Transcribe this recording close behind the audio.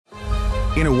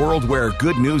In a world where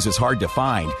good news is hard to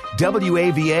find,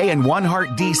 WAVA and One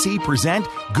Heart DC present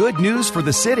Good News for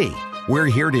the City. We're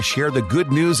here to share the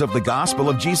good news of the gospel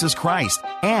of Jesus Christ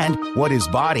and what His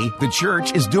body, the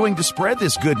church, is doing to spread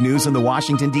this good news in the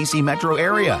Washington, D.C. metro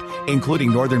area,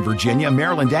 including Northern Virginia,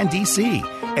 Maryland, and D.C.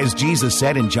 As Jesus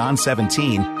said in John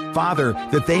 17, Father,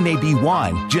 that they may be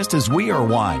one, just as we are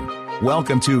one.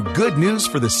 Welcome to Good News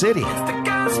for the City. It's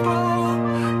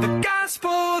the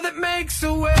gospel that makes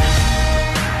a way.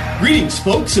 Greetings,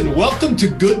 folks, and welcome to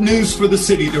Good News for the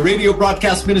City, the radio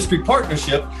broadcast ministry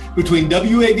partnership between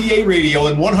WAVA Radio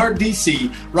and One Heart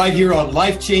DC, right here on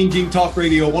life-changing talk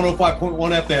radio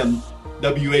 105.1 FM,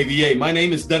 WAVA. My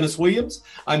name is Dennis Williams.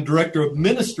 I'm Director of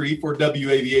Ministry for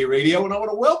WAVA Radio, and I want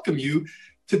to welcome you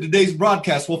to today's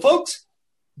broadcast. Well, folks,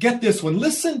 get this one.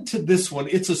 Listen to this one.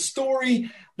 It's a story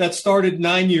that started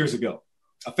 9 years ago.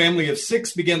 A family of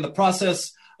 6 began the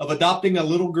process of adopting a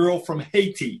little girl from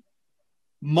Haiti.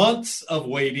 Months of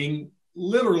waiting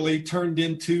literally turned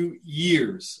into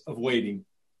years of waiting.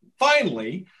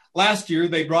 Finally, last year,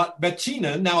 they brought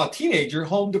Bettina, now a teenager,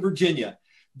 home to Virginia.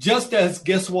 Just as,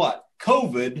 guess what?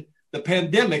 COVID, the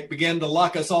pandemic, began to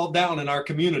lock us all down in our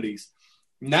communities.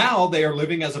 Now they are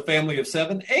living as a family of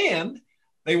 7, and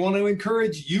they want to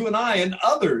encourage you and I and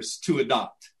others to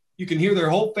adopt. You can hear their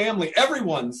whole family,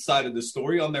 everyone's side of the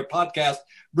story on their podcast,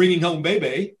 Bringing Home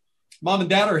Bebe. Mom and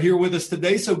Dad are here with us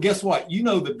today, so guess what? You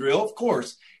know the drill, of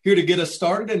course. Here to get us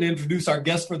started and introduce our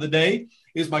guest for the day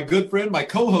is my good friend, my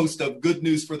co-host of Good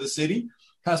News for the City,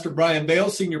 Pastor Brian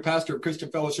Bales, Senior Pastor of Christian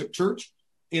Fellowship Church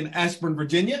in Ashburn,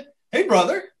 Virginia. Hey,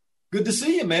 brother. Good to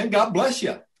see you, man. God bless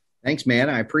you. Thanks, man.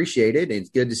 I appreciate it.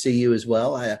 It's good to see you as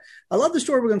well. I love the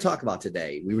story we're going to talk about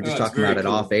today. We were just talking about it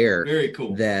off air. Very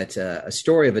cool. That a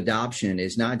story of adoption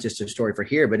is not just a story for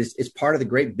here, but it's part of the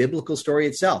great biblical story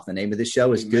itself. The name of the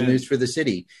show is Good News for the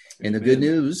City. And the good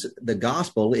news, the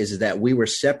gospel, is that we were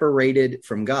separated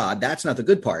from God. That's not the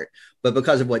good part. But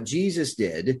because of what Jesus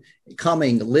did,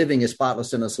 coming, living a spotless,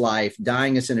 sinless life,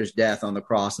 dying a sinner's death on the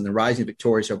cross, and then rising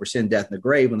victorious over sin, death, and the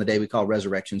grave on the day we call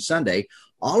Resurrection Sunday,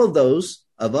 all of those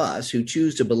of us who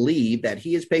choose to believe that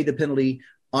He has paid the penalty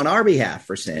on our behalf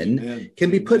for sin can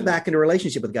be put back into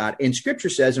relationship with God. And Scripture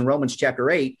says in Romans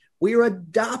chapter 8, we are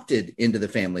adopted into the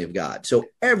family of God. So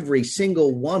every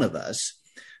single one of us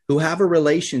who have a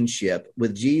relationship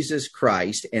with Jesus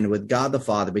Christ and with God the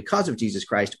Father, because of Jesus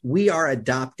Christ, we are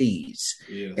adoptees.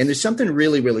 Yes. And there's something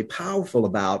really, really powerful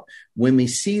about when we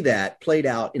see that played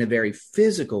out in a very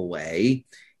physical way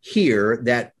here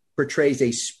that portrays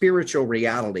a spiritual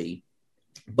reality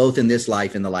both in this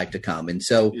life and the life to come. And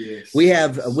so we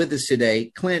have with us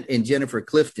today, Clint and Jennifer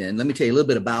Clifton. Let me tell you a little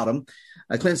bit about them.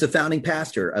 Clint's the founding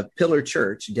pastor of Pillar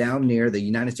Church down near the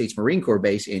United States Marine Corps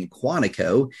base in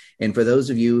Quantico. And for those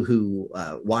of you who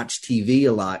watch TV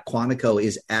a lot, Quantico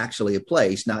is actually a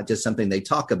place, not just something they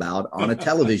talk about on a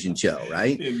television show,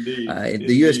 right? Indeed.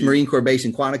 The U.S. Marine Corps base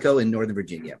in Quantico in Northern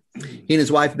Virginia. He and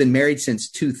his wife have been married since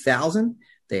 2000.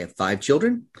 They have 5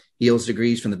 children. He holds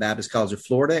degrees from the Baptist College of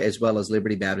Florida, as well as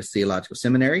Liberty Baptist Theological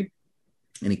Seminary.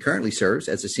 And he currently serves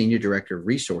as the Senior Director of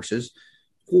Resources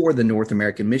for the North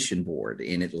American Mission Board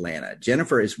in Atlanta.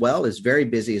 Jennifer, as well, is very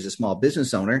busy as a small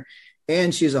business owner,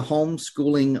 and she's a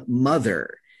homeschooling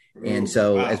mother. And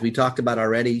so, as we talked about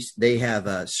already, they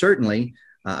have certainly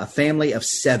a family of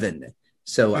 7.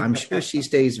 So I'm sure she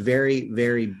stays very,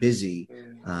 very busy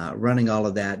running all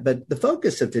of that. But the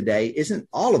focus of today isn't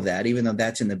all of that, even though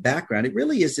that's in the background. It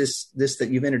really is this that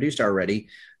you've introduced already,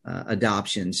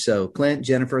 adoption. So Clint,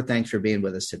 Jennifer, thanks for being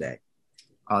with us today.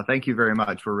 Thank you very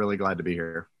much. We're really glad to be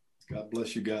here. God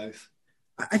bless you guys.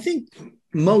 I think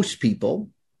most people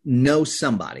know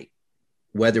somebody,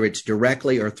 whether it's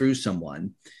directly or through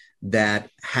someone, that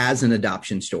has an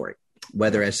adoption story,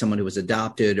 whether as someone who was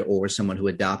adopted or someone who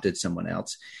adopted someone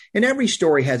else. And every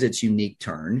story has its unique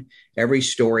turn. Every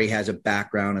story has a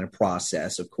background and a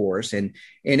process, of course, and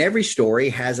every story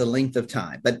has a length of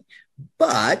time.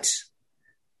 But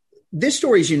this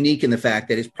story is unique in the fact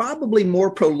that it's probably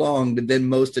more prolonged than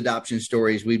most adoption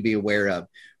stories we'd be aware of.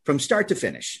 From start to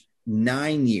finish,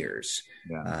 9 years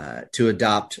to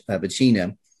adopt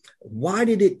Bettina. Why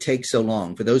did it take so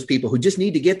long for those people who just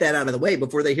need to get that out of the way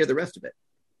before they hear the rest of it?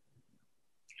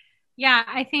 Yeah,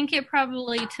 I think it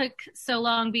probably took so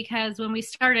long because when we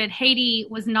started, Haiti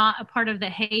was not a part of the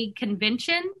Hague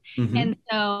Convention. Mm-hmm. And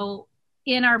so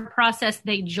in our process,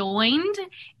 they joined,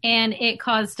 and it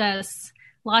caused us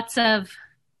lots of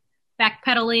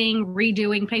backpedaling,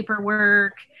 redoing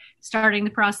paperwork, starting the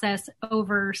process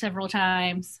over several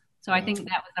times. So I think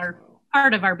that was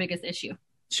part of our biggest issue.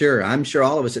 Sure. I'm sure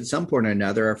all of us at some point or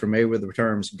another are familiar with the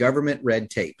terms government red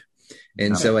tape.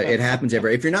 And so it happens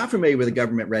if you're not familiar with the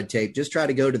government red tape, just try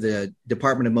to go to the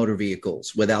Department of Motor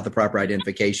Vehicles without the proper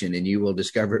identification, and you will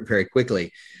discover it very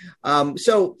quickly.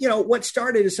 So, what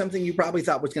started as something you probably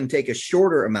thought was going to take a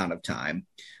shorter amount of time,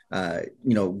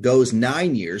 goes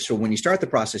 9 years. So when you start the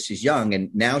process, she's young,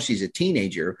 and now she's a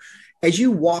teenager. As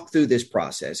you walk through this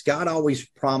process, God always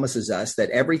promises us that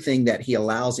everything that he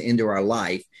allows into our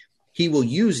life, he will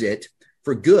use it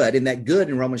for good. And that good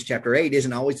in Romans chapter 8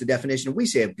 isn't always the definition we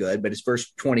say of good, but it's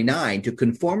verse 29, to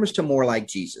conform us to more like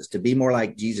Jesus, to be more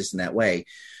like Jesus in that way.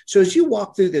 So as you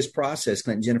walk through this process,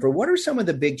 Clint and Jennifer, what are some of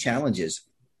the big challenges,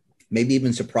 maybe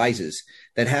even surprises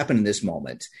that happen in this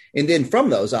moment? And then from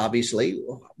those, obviously,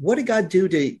 what did God do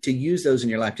to use those in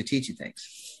your life to teach you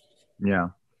things? Yeah.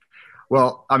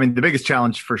 Well, I mean, the biggest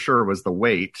challenge for sure was the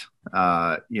wait.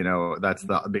 That's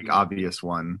the big obvious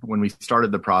one. When we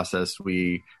started the process,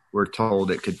 we were told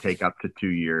it could take up to 2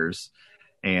 years.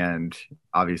 And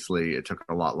obviously it took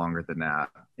a lot longer than that.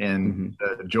 And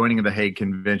the joining of the Hague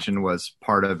Convention was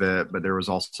part of it, but there was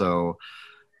also,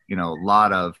 a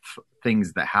lot of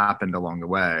things that happened along the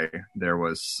way. There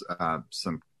was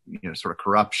some, sort of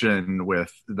corruption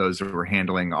with those who were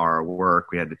handling our work.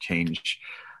 We had to change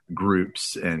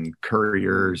groups and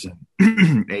couriers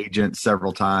and agents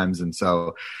several times, and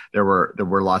so there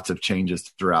were lots of changes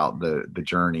throughout the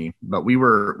journey. But we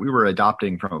were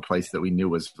adopting from a place that we knew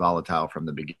was volatile from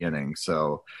the beginning.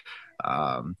 So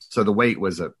the wait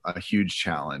was a huge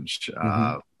challenge.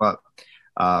 But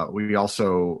we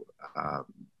also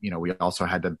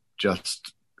had to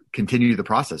just continue the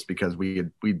process because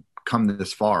we'd come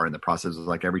this far in the process. It was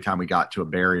like every time we got to a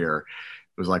barrier,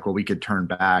 it was like, well, we could turn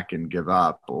back and give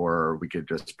up, or we could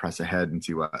just press ahead and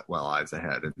see what lies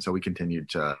ahead. And so we continued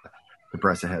to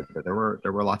press ahead, but there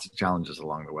were lots of challenges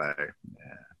along the way.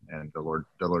 And the Lord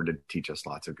did teach us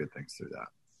lots of good things through that.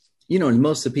 And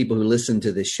most of the people who listen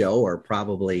to this show are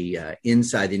probably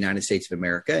inside the United States of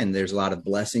America, and there's a lot of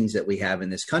blessings that we have in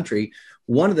this country.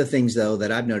 One of the things, though,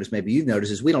 that I've noticed, maybe you've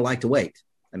noticed, is we don't like to wait.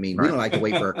 I mean, we don't like to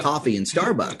wait for a coffee in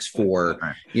Starbucks for,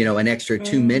 an extra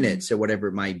 2 minutes or whatever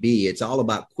it might be. It's all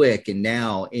about quick. And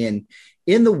now in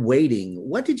the waiting,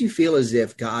 what did you feel as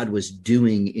if God was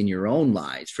doing in your own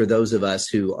lives for those of us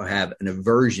who have an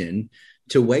aversion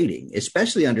to waiting,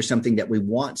 especially under something that we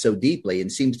want so deeply and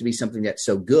seems to be something that's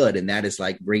so good? And that is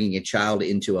like bringing a child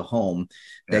into a home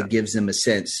that gives them a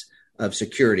sense of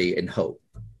security and hope.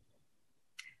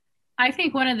 I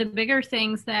think one of the bigger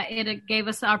things that it gave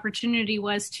us the opportunity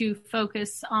was to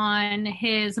focus on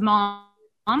his mom.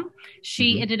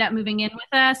 She ended up moving in with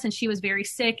us, and she was very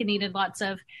sick and needed lots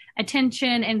of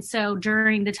attention. And so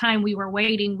during the time we were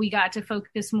waiting, we got to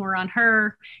focus more on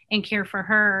her and care for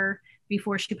her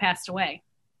before she passed away.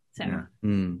 So,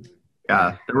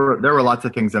 there were lots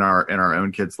of things in our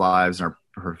own kids' lives and our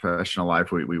professional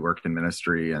life. We worked in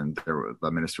ministry, and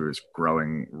the ministry was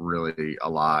growing really a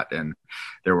lot, and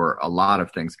there were a lot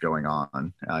of things going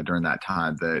on during that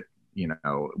time that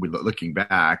looking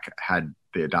back, had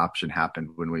the adoption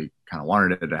happened when we kind of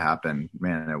wanted it to happen,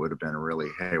 man, it would have been a really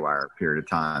haywire period of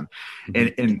time.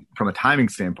 And from a timing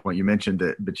standpoint, you mentioned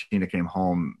that Bettina came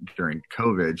home during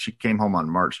COVID. She came home on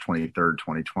March 23rd,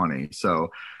 2020. So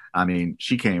I mean,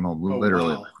 she came home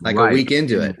literally like a week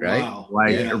into it, right? Wow.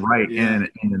 In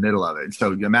the middle of it.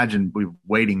 So you imagine we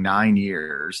waiting 9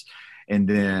 years, and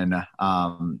then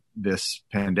this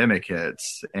pandemic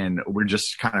hits, and we're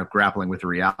just kind of grappling with the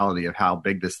reality of how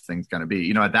big this thing's going to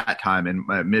be. At that time in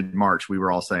mid-March, we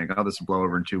were all saying, "Oh, this will blow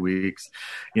over in 2 weeks,"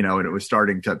 and it was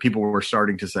people were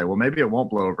starting to say, "Well, maybe it won't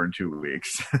blow over in 2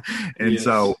 weeks," and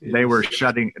they were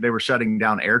shutting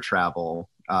down air travel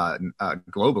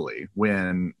globally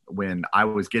when I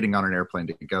was getting on an airplane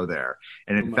to go there.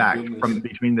 And in fact, from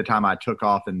between the time I took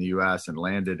off in the U.S. and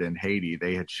landed in Haiti,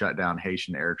 they had shut down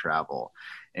Haitian air travel.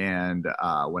 And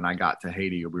when I got to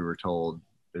Haiti, we were told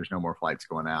there's no more flights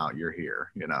going out. You're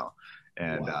here,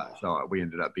 And so we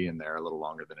ended up being there a little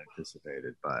longer than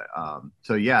anticipated. But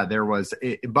there was,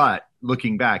 but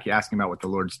looking back, you asking about what the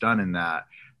Lord's done in that.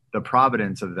 The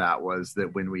providence of that was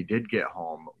that when we did get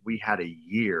home, we had a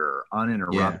year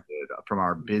uninterrupted from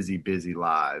our busy, busy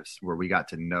lives where we got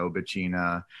to know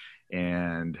Bettina.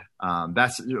 And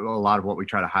that's a lot of what we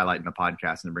try to highlight in the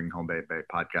podcast, and the Bring Home Bay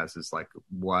podcast is like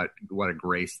what a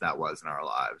grace that was in our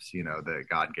lives, that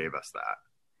God gave us that.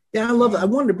 Yeah, I love it. I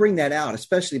wanted to bring that out,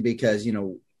 especially because,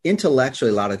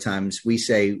 intellectually, a lot of times we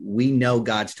say we know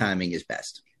God's timing is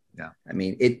best. Yeah. I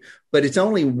mean, but it's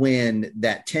only when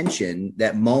that tension,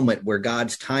 that moment where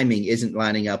God's timing isn't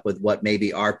lining up with what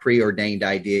maybe our preordained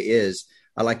idea is,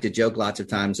 I like to joke lots of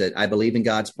times that I believe in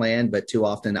God's plan, but too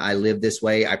often I live this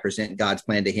way. I present God's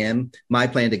plan to him, my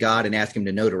plan to God, and ask him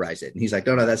to notarize it. And he's like,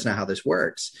 no, that's not how this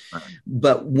works. Right.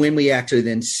 But when we actually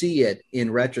then see it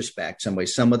in retrospect,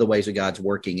 some of the ways that God's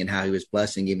working and how he was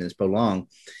blessing even this prolonged,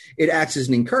 it acts as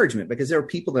an encouragement, because there are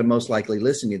people that are most likely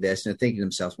listening to this and are thinking to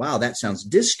themselves, wow, that sounds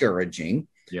discouraging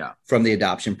from the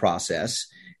adoption process.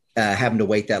 Having to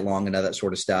wait that long and all that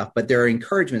sort of stuff, but there are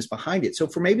encouragements behind it. So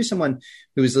for maybe someone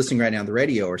who is listening right now on the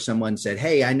radio, or someone said,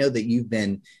 hey, I know that you've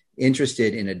been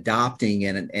interested in adopting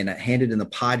and handed in the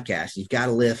podcast, you got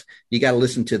to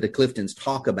listen to the Cliftons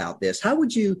talk about this. How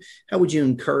would you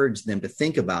encourage them to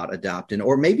think about adopting,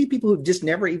 or maybe people who've just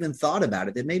never even thought about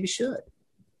it that maybe should?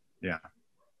 Yeah.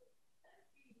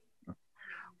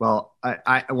 Well,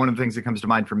 I one of the things that comes to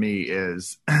mind for me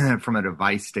is from an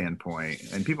advice standpoint,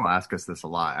 and people ask us this a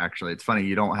lot, actually. It's funny,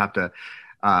 you don't have to,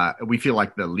 we feel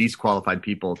like the least qualified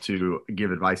people to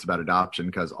give advice about adoption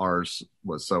because ours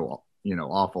was so,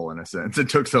 awful in a sense. It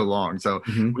took so long. So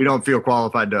we don't feel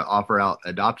qualified to offer out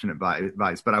adoption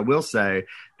advice. But I will say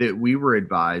that we were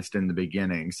advised in the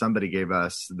beginning, somebody gave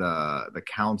us the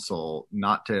counsel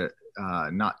not to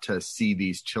see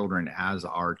these children as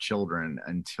our children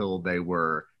until they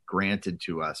were granted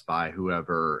to us by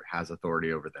whoever has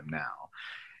authority over them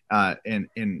now.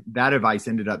 And that advice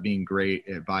ended up being great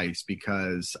advice,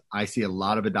 because I see a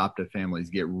lot of adoptive families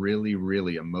get really,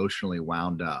 really emotionally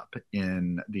wound up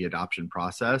in the adoption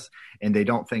process, and they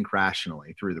don't think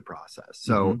rationally through the process.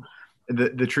 So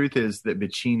the truth is that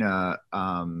Bachina,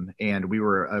 and we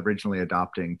were originally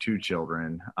adopting two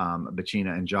children,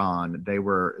 Bachina and John, they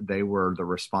were the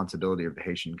responsibility of the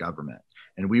Haitian government.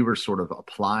 And we were sort of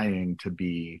applying to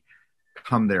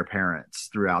become their parents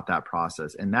throughout that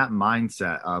process. And that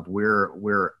mindset of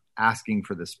we're asking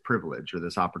for this privilege or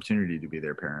this opportunity to be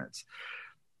their parents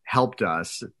helped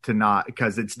us to not,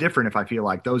 because it's different if I feel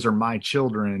like those are my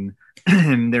children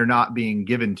and they're not being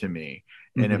given to me.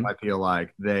 And if I feel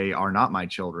like they are not my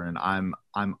children, I'm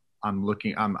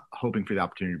hoping for the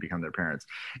opportunity to become their parents.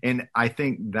 And I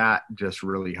think that just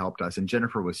really helped us. And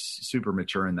Jennifer was super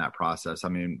mature in that process. I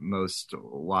mean, most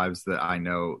wives that I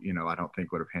know, I don't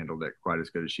think would have handled it quite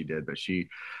as good as she did, but she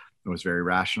was very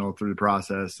rational through the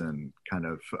process and kind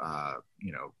of,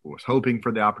 was hoping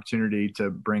for the opportunity to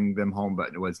bring them home,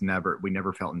 but we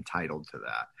never felt entitled to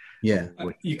that. Yeah.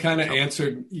 You kind of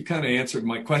answered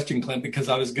my question, Clint, because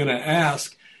I was going to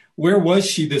ask, where was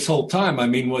she this whole time? I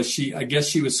mean, I guess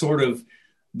she was sort of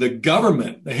the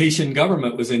Haitian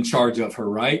government was in charge of her,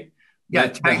 right? Yeah.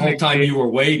 The whole time you were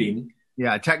waiting.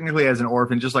 Yeah. Technically as an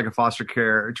orphan, just like a foster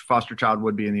child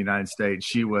would be in the United States,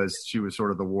 she was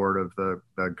sort of the ward of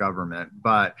the government,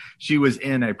 but she was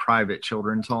in a private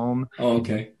children's home. Oh,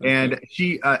 okay. And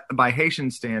she, by Haitian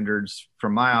standards,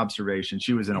 from my observation,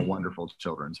 she was in a wonderful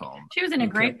children's home. She was in a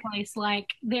great place. Like,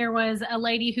 there was a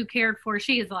lady who cared for,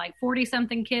 she has like 40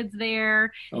 something kids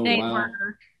there. Oh,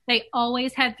 They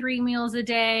always had 3 meals a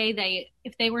day.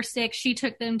 If they were sick, she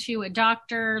took them to a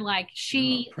doctor. Like,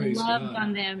 she loved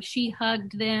on them. She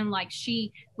hugged them. Like,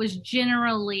 she was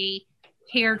generally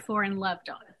cared for and loved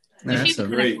on. So she was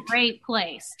in a great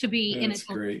place to be in. That's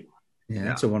great. Yeah,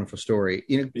 that's a wonderful story.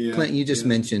 Clint, you just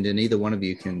mentioned, and either one of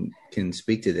you can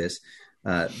speak to this,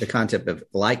 the concept of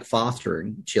like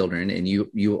fostering children, and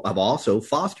you have also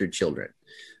fostered children.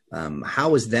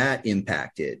 How is that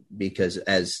impacted? Because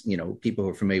as people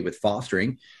who are familiar with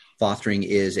fostering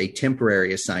is a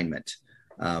temporary assignment.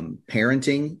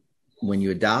 Parenting, when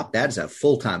you adopt, that is a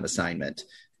full-time assignment.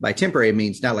 By temporary, it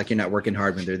means not like you're not working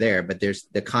hard when they're there, but there's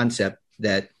the concept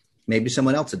that maybe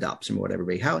someone else adopts them or whatever.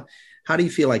 How do you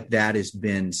feel like that has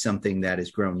been something that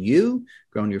has grown your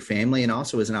family, and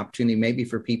also as an opportunity maybe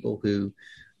for people who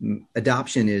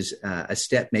adoption is a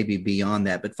step maybe beyond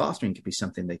that, but fostering could be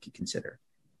something they could consider?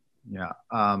 Yeah.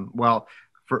 Well,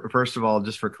 first of all,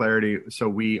 just for clarity, so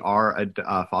we are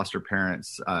foster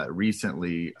parents,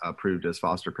 recently approved as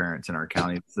foster parents in our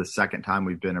county. It's the second time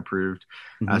we've been approved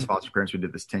as foster parents. We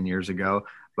did this 10 years ago,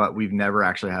 but we've never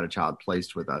actually had a child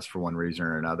placed with us for one reason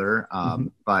or another.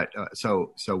 But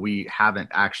so we haven't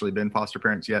actually been foster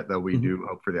parents yet, though we do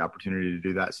hope for the opportunity to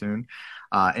do that soon.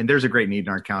 And there's a great need in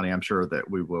our county. I'm sure that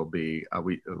we will be,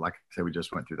 like I said, we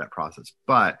just went through that process,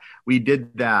 but we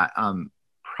did that,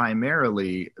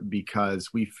 primarily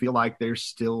because we feel like there's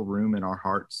still room in our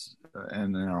hearts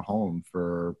and in our home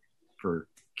for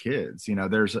kids.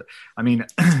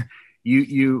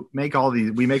 You make all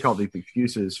these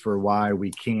excuses for why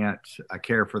we can't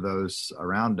care for those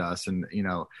around us. And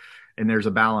there's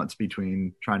a balance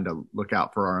between trying to look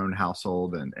out for our own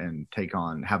household and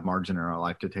have margin in our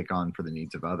life to take on for the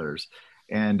needs of others.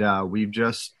 And we've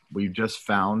just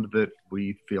found that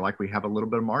we feel like we have a little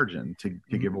bit of margin to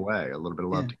give away, a little bit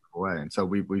of love to give away. And so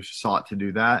we've sought to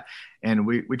do that. And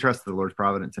we trust the Lord's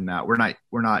providence in that. We're not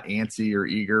antsy or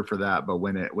eager for that, but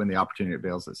when the opportunity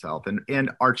avails itself.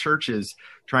 And our church is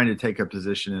trying to take a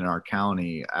position in our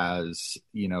county as,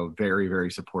 very,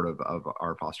 very supportive of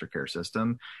our foster care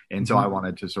system. And so I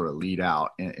wanted to sort of lead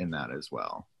out in that as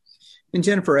well. And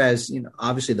Jennifer, as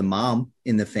obviously the mom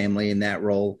in the family in that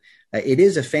role, it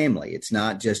is a family. It's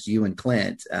not just you and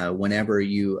Clint. Whenever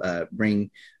you bring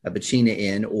Bachina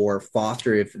in or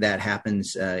foster, if that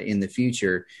happens in the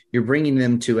future, you're bringing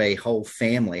them to a whole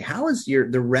family. How is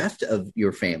the rest of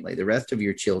your family, the rest of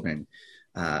your children,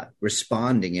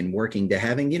 responding and working to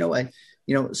having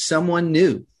someone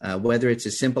new, whether it's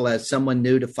as simple as someone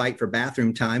new to fight for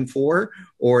bathroom time for,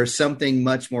 or something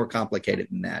much more complicated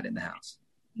than that in the house?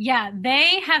 Yeah,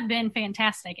 they have been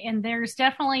fantastic. And there's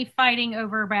definitely fighting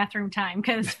over bathroom time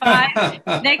because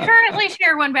they currently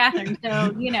share one bathroom.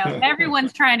 So,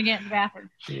 everyone's trying to get in the bathroom.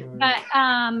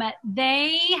 But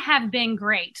they have been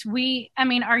great.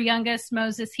 Our youngest,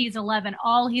 Moses, he's 11.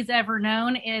 All he's ever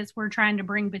known is we're trying to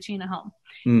bring Bachina home.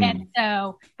 And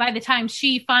so by the time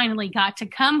she finally got to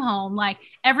come home,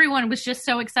 everyone was just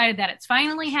so excited that it's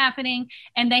finally happening.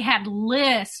 And they had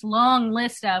long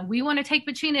list of, we want to take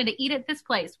Bachina to eat at this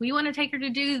place. We want to take her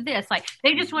to do this.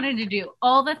 They just wanted to do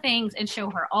all the things and show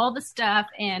her all the stuff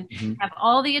and have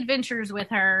all the adventures with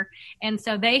her. And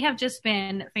so they have just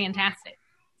been fantastic.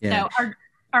 Yeah. So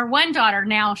our one daughter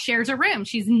now shares a room.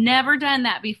 She's never done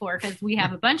that before because we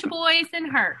have a bunch of boys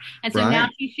and her. And so now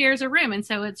she shares a room. And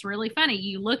so it's really funny.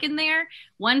 You look in there,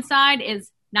 one side is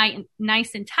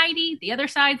nice and tidy. The other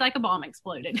side's like a bomb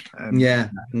exploded. Yeah.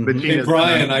 Hey,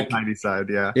 Brian, tidy side.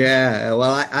 Yeah. Yeah.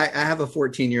 Well, I have a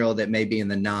 14-year-old that may be in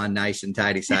the non-nice and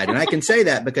tidy side. And I can say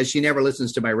that because she never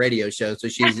listens to my radio show. So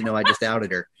she doesn't know I just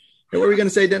outed her. What were we going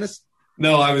to say, Dennis?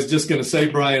 No, I was just going to say,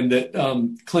 Brian, that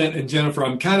Clint and Jennifer,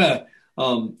 I'm kind of,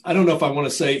 I don't know if I want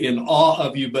to say in awe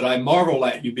of you, but I marvel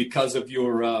at you because of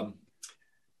your,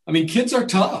 kids are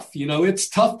tough. It's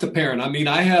tough to parent.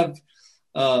 I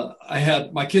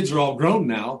had my kids are all grown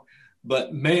now,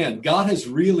 but man, God has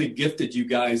really gifted you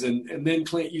guys. And then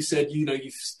Clint, you said, you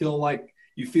feel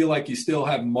like you still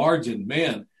have margin,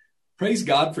 man. Praise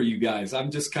God for you guys.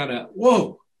 I'm just kind of,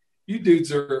 whoa, you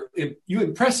dudes you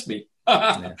impressed me.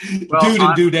 Well, dude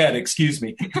and dudette, excuse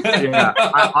me. Yeah,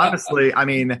 honestly,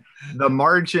 the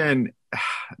margin,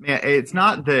 man, it's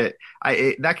not that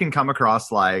that can come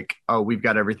across like, oh, we've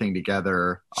got everything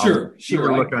together. Sure. You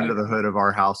were looking under the hood of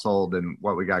our household and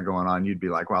what we got going on, you'd be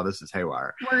like, wow, this is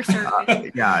haywire. We're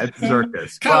circus. Yeah, it's a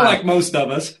circus. Kind of like most of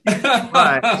us.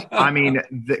 But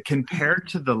compared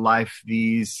to the life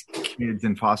these kids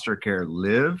in foster care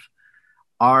live,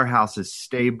 our house is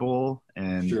stable,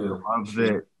 and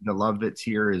the love that's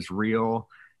here is real.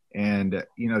 And,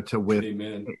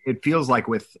 Amen. It feels like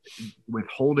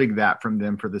withholding that from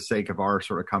them for the sake of our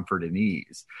sort of comfort and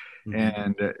ease.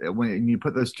 Mm-hmm. And when you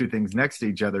put those two things next to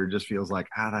each other, it just feels like,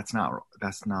 that's not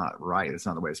right. It's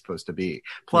not the way it's supposed to be.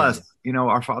 Plus,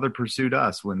 our Father pursued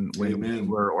us when we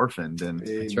were orphaned, and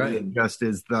that's right. It just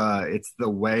is it's the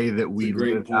way that we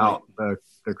live out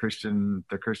the Christian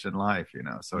life,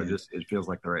 so it feels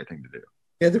like the right thing to do.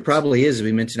 Yeah, there probably is, as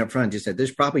we mentioned up front, just that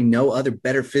there's probably no other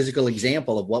better physical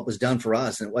example of what was done for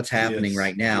us and what's happening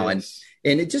right now. Yes.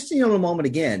 And it just, a moment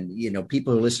again,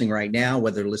 people who are listening right now,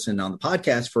 whether they're listening on the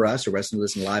podcast for us or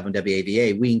listening live on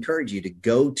WAVA, we encourage you to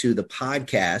go to the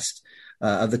podcast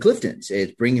of the Cliftons.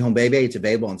 It's Bringing Home Baby. It's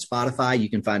available on Spotify. You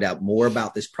can find out more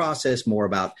about this process, more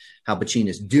about how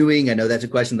Bachina's doing. I know that's a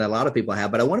question that a lot of people have,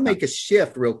 but I want to make a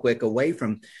shift real quick away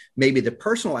from maybe the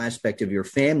personal aspect of your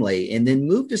family and then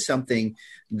move to something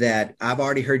that I've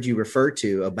already heard you refer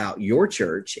to about your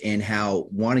church and how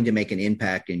wanting to make an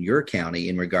impact in your county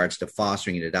in regards to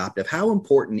fostering and adoptive. How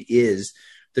important is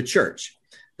the church,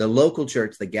 the local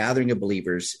church, the gathering of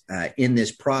believers in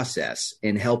this process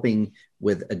in helping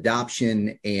with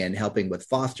adoption and helping with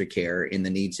foster care in the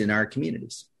needs in our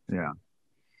communities? Yeah.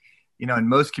 In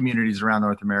most communities around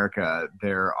North America,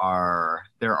 there are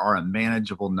a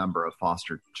manageable number of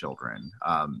foster children.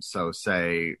 So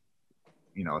say,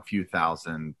 a few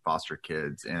thousand foster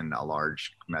kids in a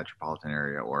large metropolitan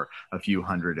area or a few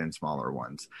hundred in smaller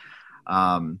ones.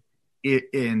 And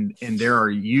there are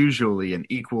usually an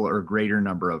equal or greater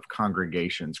number of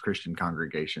congregations, Christian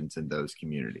congregations in those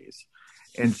communities.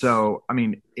 And so,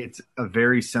 it's a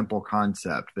very simple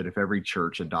concept that if every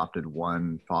church adopted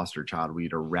one foster child,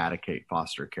 we'd eradicate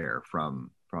foster care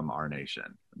from our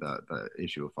nation, the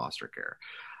issue of foster care.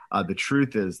 The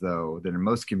truth is, though, that in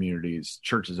most communities,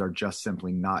 churches are just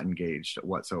simply not engaged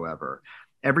whatsoever.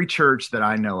 every church that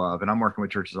I know of, and I'm working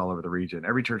with churches all over the region,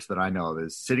 every church that I know of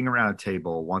is sitting around a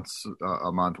table once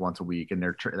a month, once a week, and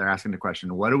they're asking the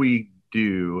question, what do we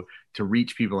do to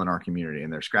reach people in our community?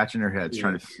 And they're scratching their heads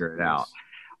trying to figure it out.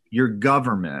 Your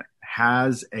government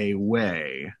has a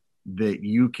way that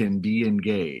you can be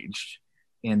engaged,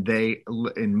 and they,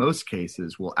 in most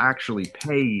cases, will actually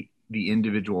pay the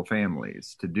individual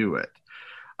families to do it.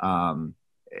 So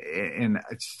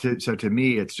to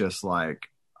me, it's just like,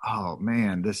 oh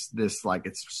man, this like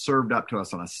it's served up to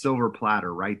us on a silver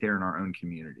platter right there in our own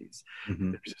communities.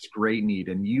 Mm-hmm. There's this great need.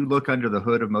 And you look under the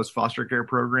hood of most foster care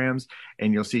programs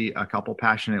and you'll see a couple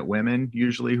passionate women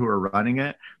usually who are running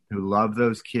it, who love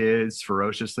those kids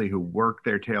ferociously, who work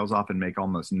their tails off and make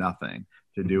almost nothing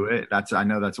to do it. I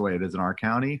know that's the way it is in our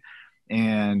county.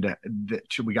 And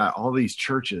we got all these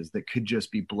churches that could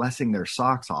just be blessing their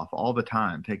socks off all the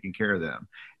time, taking care of them.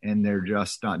 And they're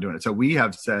just not doing it. So we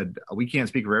have said, we can't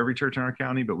speak for every church in our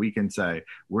county, but we can say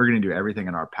we're going to do everything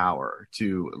in our power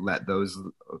to let those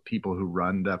people who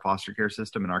run the foster care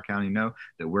system in our county know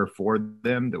that we're for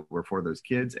them, that we're for those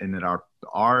kids, and that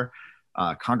our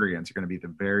congregants are going to be the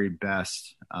very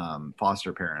best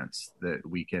foster parents that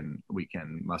we can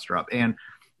muster up. And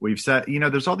we've said,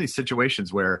 there's all these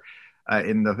situations where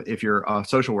if you're a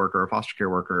social worker or a foster care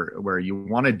worker, where you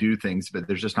want to do things, but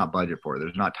there's just not budget for it.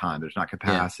 There's not time. There's not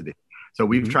capacity. Yeah. So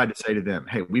we've tried to say to them,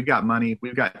 hey, we've got money,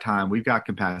 we've got time, we've got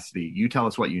capacity. You tell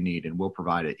us what you need and we'll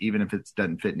provide it, even if it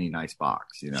doesn't fit in any nice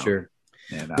box, Sure.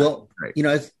 And, well,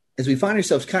 as we find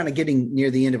ourselves kind of getting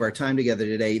near the end of our time together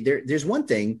today, there's one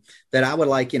thing that I would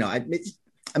like, it's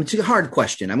a hard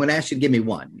question. I'm going to ask you to give me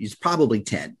one. It's probably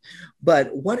 10.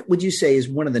 But what would you say is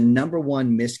one of the number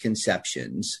one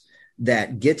misconceptions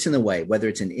that gets in the way, whether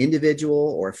it's an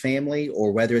individual or a family,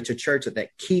 or whether it's a church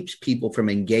that keeps people from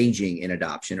engaging in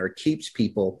adoption or keeps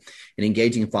people in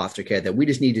engaging in foster care, that we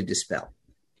just need to dispel?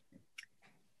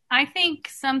 I think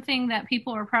something that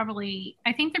people are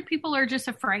people are just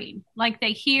afraid. Like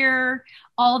they hear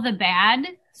all the bad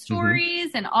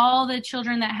stories and all the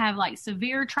children that have like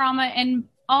severe trauma, and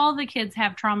all the kids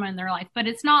have trauma in their life, but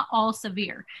it's not all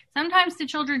severe. Sometimes the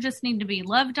children just need to be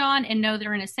loved on and know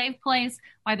they're in a safe place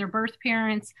while their birth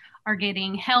parents are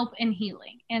getting help and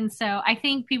healing. And so I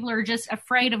think people are just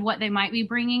afraid of what they might be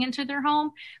bringing into their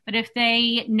home. But if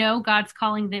they know God's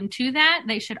calling them to that,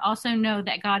 they should also know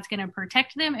that God's going to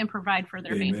protect them and provide for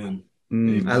their family.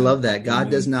 I love that. God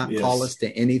does not call us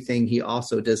to anything. He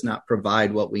also does not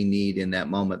provide what we need in that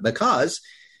moment, because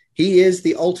he is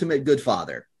the ultimate good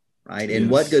father. Right. And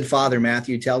what good father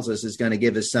Matthew tells us is going to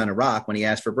give his son a rock when he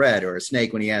asks for bread, or a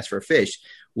snake when he asks for a fish?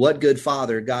 What good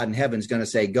father God in heaven is going to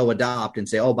say, go adopt, and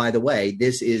say, oh, by the way,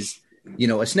 this is,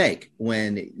 a snake,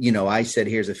 when, I said,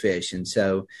 here's a fish. And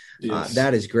so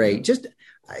that is great. Just,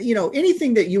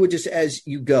 anything that you would just, as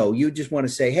you go, you just want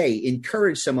to say, hey,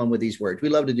 encourage someone with these words. We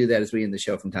love to do that as we end the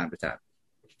show from time to time.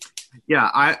 Yeah,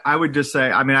 I would just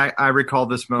say, I recall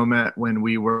this moment when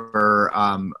we were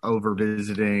over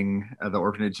visiting the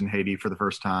orphanage in Haiti for the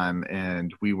first time,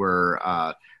 and we were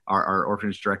our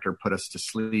orphanage director put us to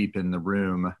sleep in the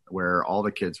room where all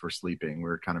the kids were sleeping. We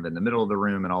were kind of in the middle of the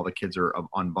room, and all the kids are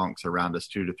on bunks around us,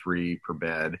 2 to 3 per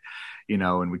bed,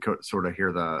 and we could sort of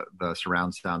hear the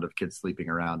surround sound of kids sleeping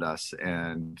around us.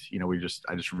 And,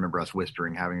 I just remember us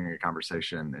whispering, having a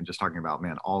conversation, and just talking about,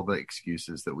 man, all the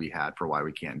excuses that we had for why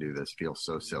we can't do this feel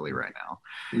so silly right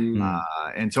now.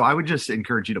 And so I would just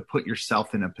encourage you to put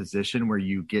yourself in a position where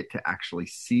you get to actually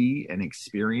see and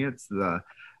experience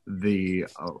the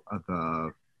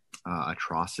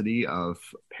atrocity of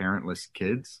parentless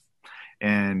kids,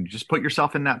 and just put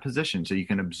yourself in that position so you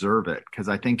can observe it. Because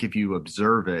I think if you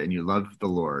observe it and you love the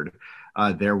Lord,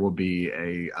 there will be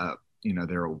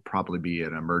there will probably be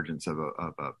an emergence of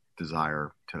a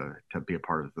desire to be a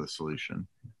part of the solution.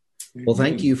 Well,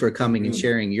 thank you for coming and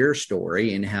sharing your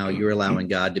story and how you're allowing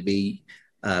God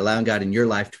in your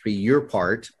life to be your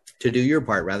part, to do your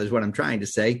part, rather, is what I'm trying to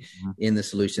say, in the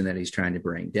solution that he's trying to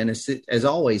bring. Dennis, as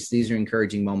always, these are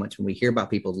encouraging moments when we hear about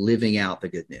people living out the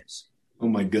good news. Oh,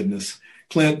 my goodness.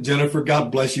 Clint, Jennifer,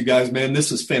 God bless you guys, man.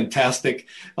 This is fantastic.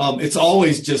 It's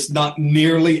always just not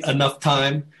nearly enough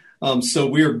time. So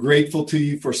we are grateful to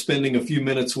you for spending a few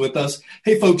minutes with us.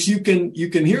 Hey, folks, you can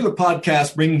hear the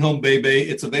podcast, Bringing Home Bebe.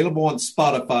 It's available on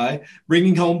Spotify,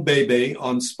 Bringing Home Bebe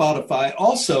on Spotify.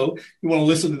 Also, you want to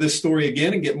listen to this story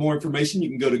again and get more information, you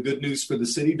can go to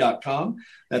goodnewsforthecity.com.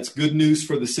 That's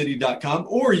goodnewsforthecity.com.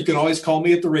 Or you can always call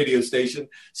me at the radio station,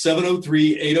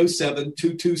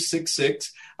 703-807-2266.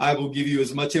 I will give you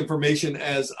as much information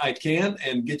as I can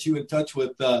and get you in touch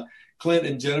with Clint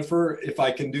and Jennifer, if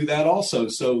I can do that also.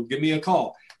 So give me a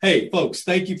call. Hey, folks,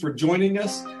 thank you for joining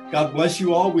us. God bless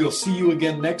you all. We'll see you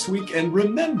again next week. And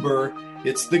remember,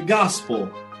 it's the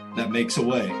gospel that makes a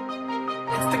way.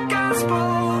 It's the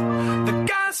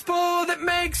gospel that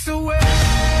makes a way.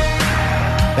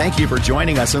 Thank you for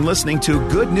joining us and listening to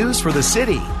Good News for the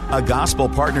City, a gospel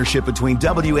partnership between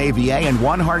WAVA and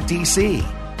One Heart DC.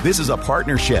 This is a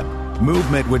partnership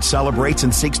movement which celebrates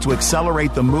and seeks to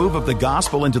accelerate the move of the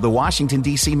gospel into the Washington,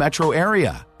 D.C. metro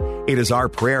area. It is our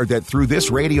prayer that through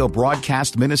this radio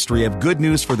broadcast ministry of Good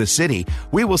News for the City,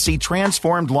 we will see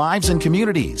transformed lives and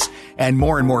communities, and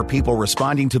more people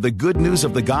responding to the good news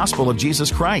of the gospel of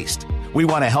Jesus Christ. We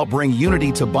want to help bring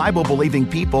unity to Bible-believing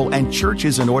people and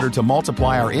churches in order to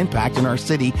multiply our impact in our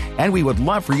city, and we would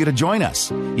love for you to join us.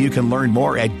 You can learn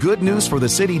more at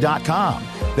goodnewsforthecity.com.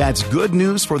 That's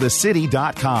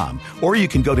goodnewsforthecity.com. Or you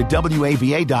can go to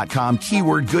WAVA.com,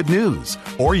 keyword good news.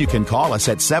 Or you can call us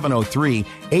at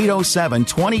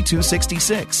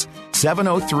 703-807-2266.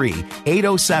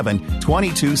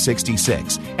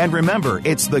 703-807-2266. And remember,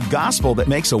 it's the gospel that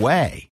makes a way.